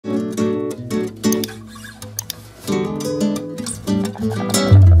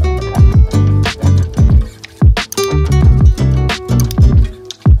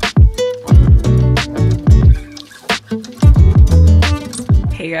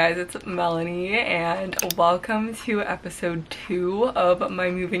guys, it's Melanie and welcome to episode 2 of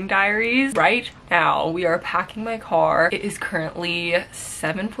my moving diaries. Right now we are packing my car. It is currently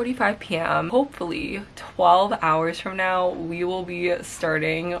 7:45 p.m. Hopefully 12 hours from now we will be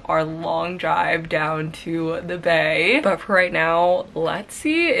starting our long drive down to the bay. But for right now, let's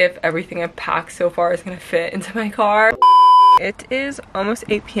see if everything I've packed so far is gonna fit into my car. It is almost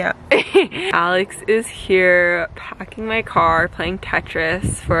 8 p.m. Alex is here packing my car, playing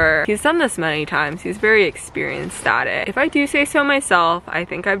Tetris he's done this many times. He's very experienced at it. If I do say so myself, I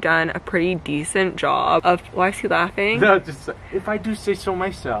think I've done a pretty decent job of, why is he laughing? No, just if I do say so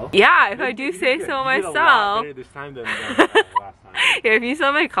myself. Yeah, if I do say so myself. You did a lot better this time than last time. Yeah, if you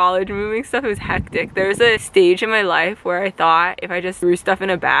saw my college moving stuff, it was hectic. There was a stage in my life where I thought if I just threw stuff in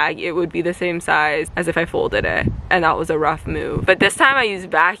a bag, it would be the same size as if I folded it. And that was a rough move. But this time I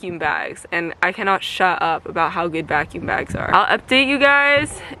used vacuum bags and I cannot shut up about how good vacuum bags are. I'll update you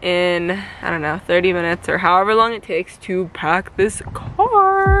guys in, I don't know, 30 minutes or however long it takes to pack this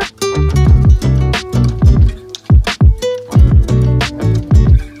car.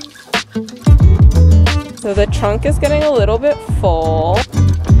 So the trunk is getting a little bit full.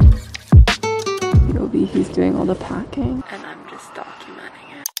 He's doing all the packing and I'm just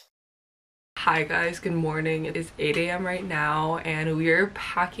documenting it. Hi guys, good morning. It is 8 a.m. right now and we are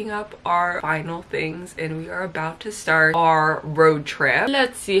packing up our final things and we are about to start our road trip.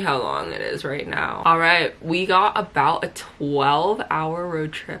 Let's see how long it is right now. All right, we got about a 12-hour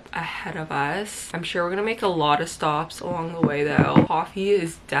road trip ahead of us. I'm sure we're gonna make a lot of stops along the way though. Coffee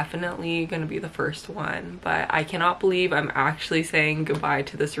is definitely gonna be the first one, but I cannot believe I'm actually saying goodbye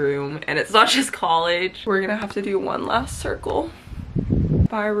to this room and it's not just college. We're gonna have to do one last circle.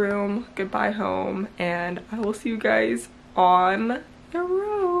 Bye room, goodbye home, and I will see you guys on the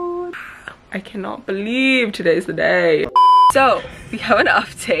road. I cannot believe today's the day. So we have an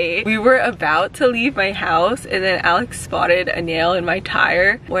update. We were about to leave my house and then Alex spotted a nail in my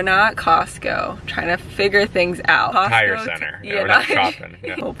tire. We're not at Costco, trying to figure things out. Tire center. Yeah, we're not shopping.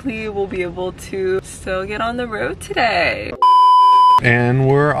 Yeah. Hopefully we'll be able to still get on the road today. And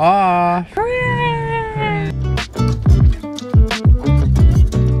we're off. Hooray!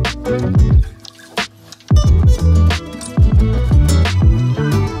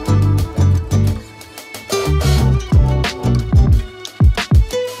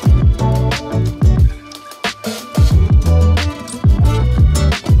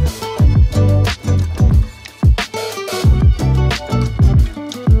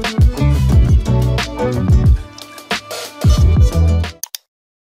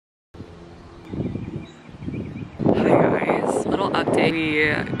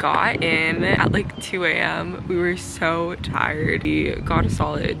 We got in at like 2 a.m. We were so tired. We got a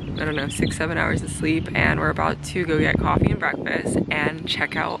solid, I don't know, 6-7 hours of sleep and we're about to go get coffee and breakfast and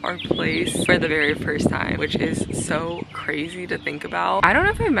check out our place for the very first time, which is so crazy to think about. I don't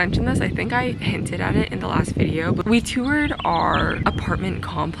know if I mentioned this, I think I hinted at it in the last video, but we toured our apartment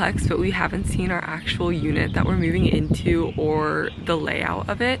complex, but we haven't seen our actual unit that we're moving into or the layout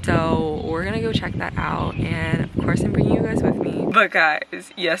of it. So we're gonna go check that out and of course I'm bringing you guys with me. But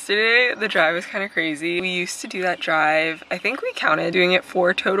guys, yesterday the drive was kind of crazy. We used to do that drive, I think we counted doing it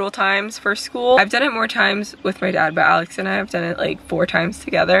 4 total times for school. I've done it more times with my dad, but Alex and I have done it like 4 times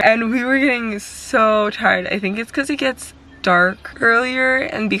together and we were getting so tired. I think it's because it gets dark earlier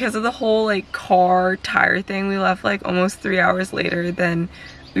and because of the whole like car tire thing, we left like almost 3 hours later than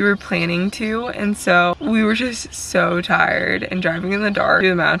we were planning to, and so we were just so tired and driving in the dark through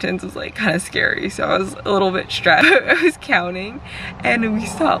the mountains was like kind of scary, so I was a little bit stressed. I was counting and we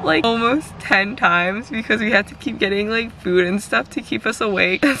stopped like almost 10 times because we had to keep getting like food and stuff to keep us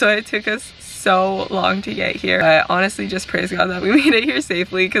awake, so it took us so long to get here. But honestly, just praise God that we made it here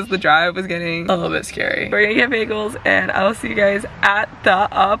safely because the drive was getting a little bit scary. We're gonna get bagels and I will see you guys at the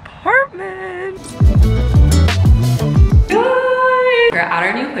apartment. We're at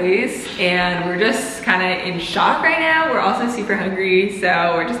our new place and we're just kind of in shock right now. We're also super hungry,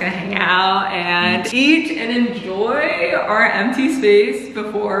 so we're just gonna hang out and eat and enjoy our empty space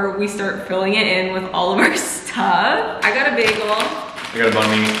before we start filling it in with all of our stuff. I got a bagel. I got a bun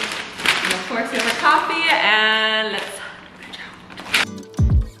meat. And of course we have a coffee and let's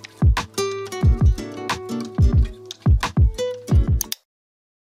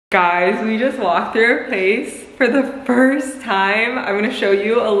guys, we just walked through our place for the first time. I'm gonna show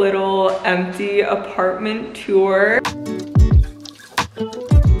you a little empty apartment tour.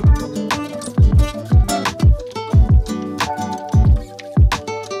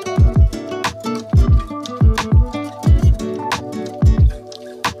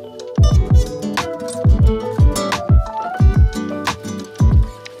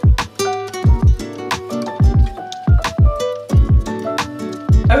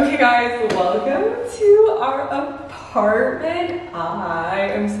 apartment. I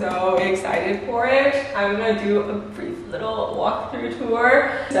am so excited for it. I'm gonna do a brief little walkthrough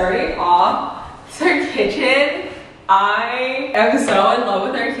tour. Starting off, it's our kitchen. I am so in love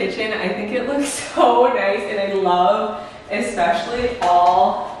with our kitchen. I think it looks so nice, and I love especially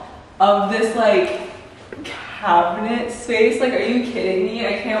all of this like cabinet space. Like, are you kidding me?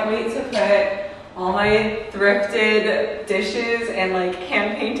 I can't wait to put all my thrifted dishes and like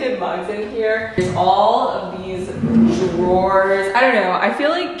hand painted mugs in here. There's all of these drawers. I don't know, I feel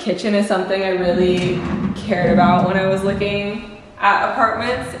like kitchen is something I really cared about when I was looking at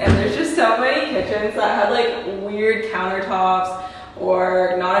apartments, and there's just so many kitchens that had like weird countertops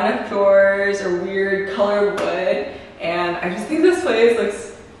or not enough drawers or weird colored wood, and I just think this place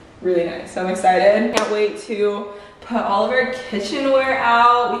looks really nice. So I'm excited. Can't wait to put all of our kitchenware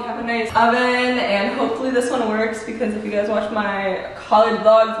out. We have a nice oven, and hopefully this one works, because if you guys watch my college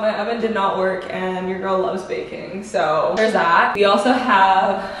vlogs, my oven did not work and your girl loves baking. So there's that. We also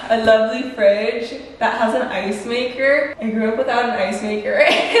have a lovely fridge that has an ice maker. I grew up without an ice maker,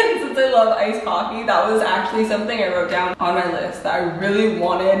 and since I love iced coffee, that was actually something I wrote down on my list that I really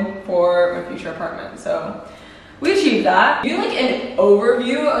wanted for my future apartment. So we achieved that. Do like an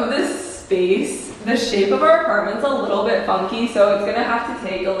overview of this space. The shape of our apartment's a little bit funky, so it's gonna have to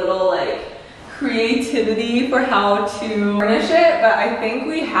take a little like creativity for how to furnish it, but I think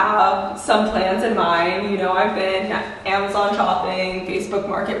we have some plans in mind. You know, I've been Amazon shopping, Facebook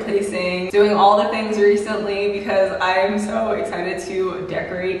marketplacing, doing all the things recently because I'm so excited to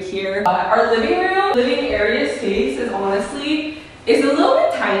decorate here. Our living area space is honestly, it's a little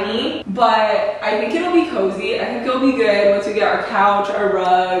bit tiny, but I think it'll be cozy. I think it'll be good once we get our couch, our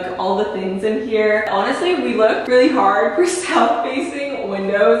rug, all the things in here. Honestly, we look really hard for south-facing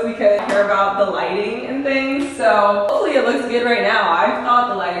windows because I care about the lighting and things. So hopefully it looks good right now. I thought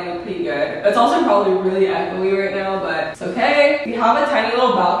the lighting looked pretty good. It's also probably really echoey right now, but it's okay. We have a tiny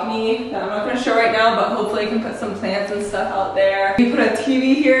little balcony that I'm not gonna show right now, but hopefully I can put some plants and stuff out there. We put a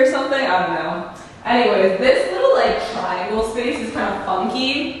TV here or something, I don't know. Anyways, this little like triangle space is kind of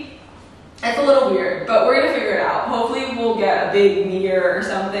funky. It's a little weird, but we're gonna figure it out. Hopefully we'll get a big mirror or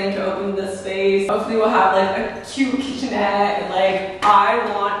something to open this space. Hopefully we'll have like a cute kitchenette, and like I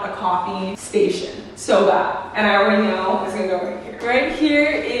want a coffee station so bad. And I already know it's gonna go right here. Right here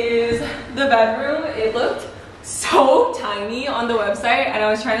is the bedroom. It looked so tiny on the website, and I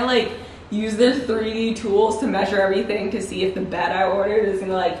was trying to like use the 3D tools to measure everything to see if the bed I ordered is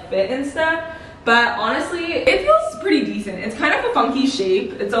gonna like fit and stuff. But honestly, it feels pretty decent. It's kind of a funky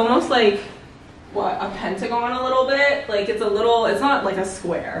shape. It's almost like, what, a pentagon a little bit? Like it's a little, it's not like a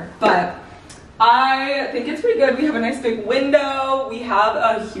square, but I think it's pretty good. We have a nice big window. We have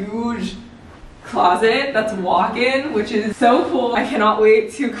a huge closet that's walk-in, which is so cool. I cannot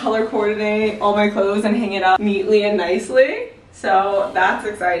wait to color coordinate all my clothes and hang it up neatly and nicely. So that's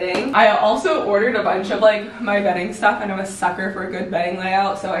exciting. I also ordered a bunch of like my bedding stuff, and I'm a sucker for a good bedding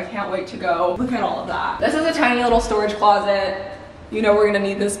layout, so I can't wait to go look at all of that. This is a tiny little storage closet. You know we're gonna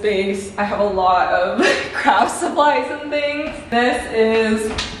need this space. I have a lot of craft supplies and things. This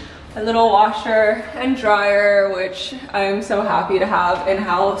is a little washer and dryer, which I'm so happy to have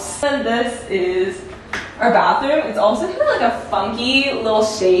in-house. And this is our bathroom. It's also kind of like a funky little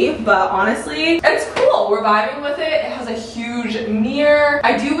shape, but honestly, it's cool. We're vibing with it. It has a huge mirror.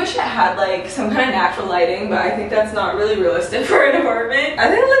 I do wish it had like some kind of natural lighting, but I think that's not really realistic for an apartment. I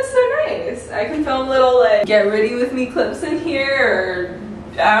think it looks so nice. I can film little like get ready with me clips in here,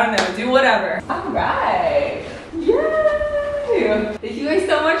 or I don't know, do whatever. All right. Yay! Thank you guys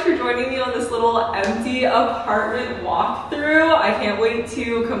so much for joining me on this little empty apartment walkthrough. I can't wait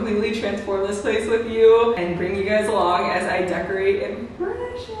to completely transform this place with you and bring you guys along as I decorate and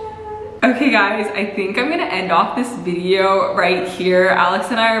furnish it. Okay guys, I think I'm gonna end off this video right here. Alex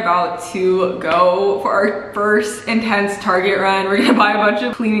and I are about to go for our first intense Target run. We're gonna buy a bunch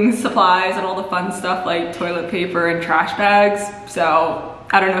of cleaning supplies and all the fun stuff like toilet paper and trash bags. So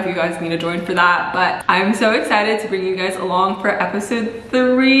I don't know if you guys need to join for that, but I'm so excited to bring you guys along for episode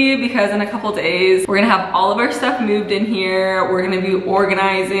 3, because in a couple days, we're gonna have all of our stuff moved in here. We're gonna be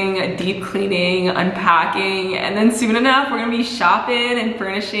organizing, deep cleaning, unpacking, and then soon enough, we're gonna be shopping and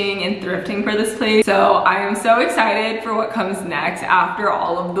furnishing and thrifting for this place. So I am so excited for what comes next after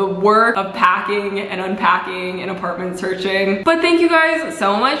all of the work of packing and unpacking and apartment searching. But thank you guys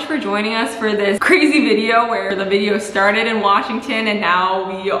so much for joining us for this crazy video where the video started in Washington and now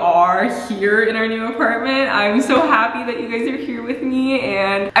now we are here in our new apartment. I'm so happy that you guys are here with me,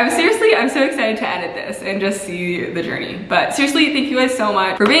 and I'm so excited to edit this and just see the journey. But seriously, thank you guys so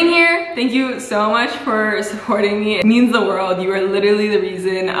much for being here. Thank you so much for supporting me. It means the world. You are literally the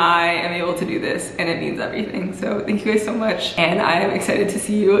reason I am able to do this, and it means everything. So thank you guys so much, and I am excited to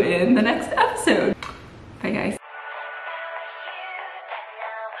see you in the next episode. Bye guys.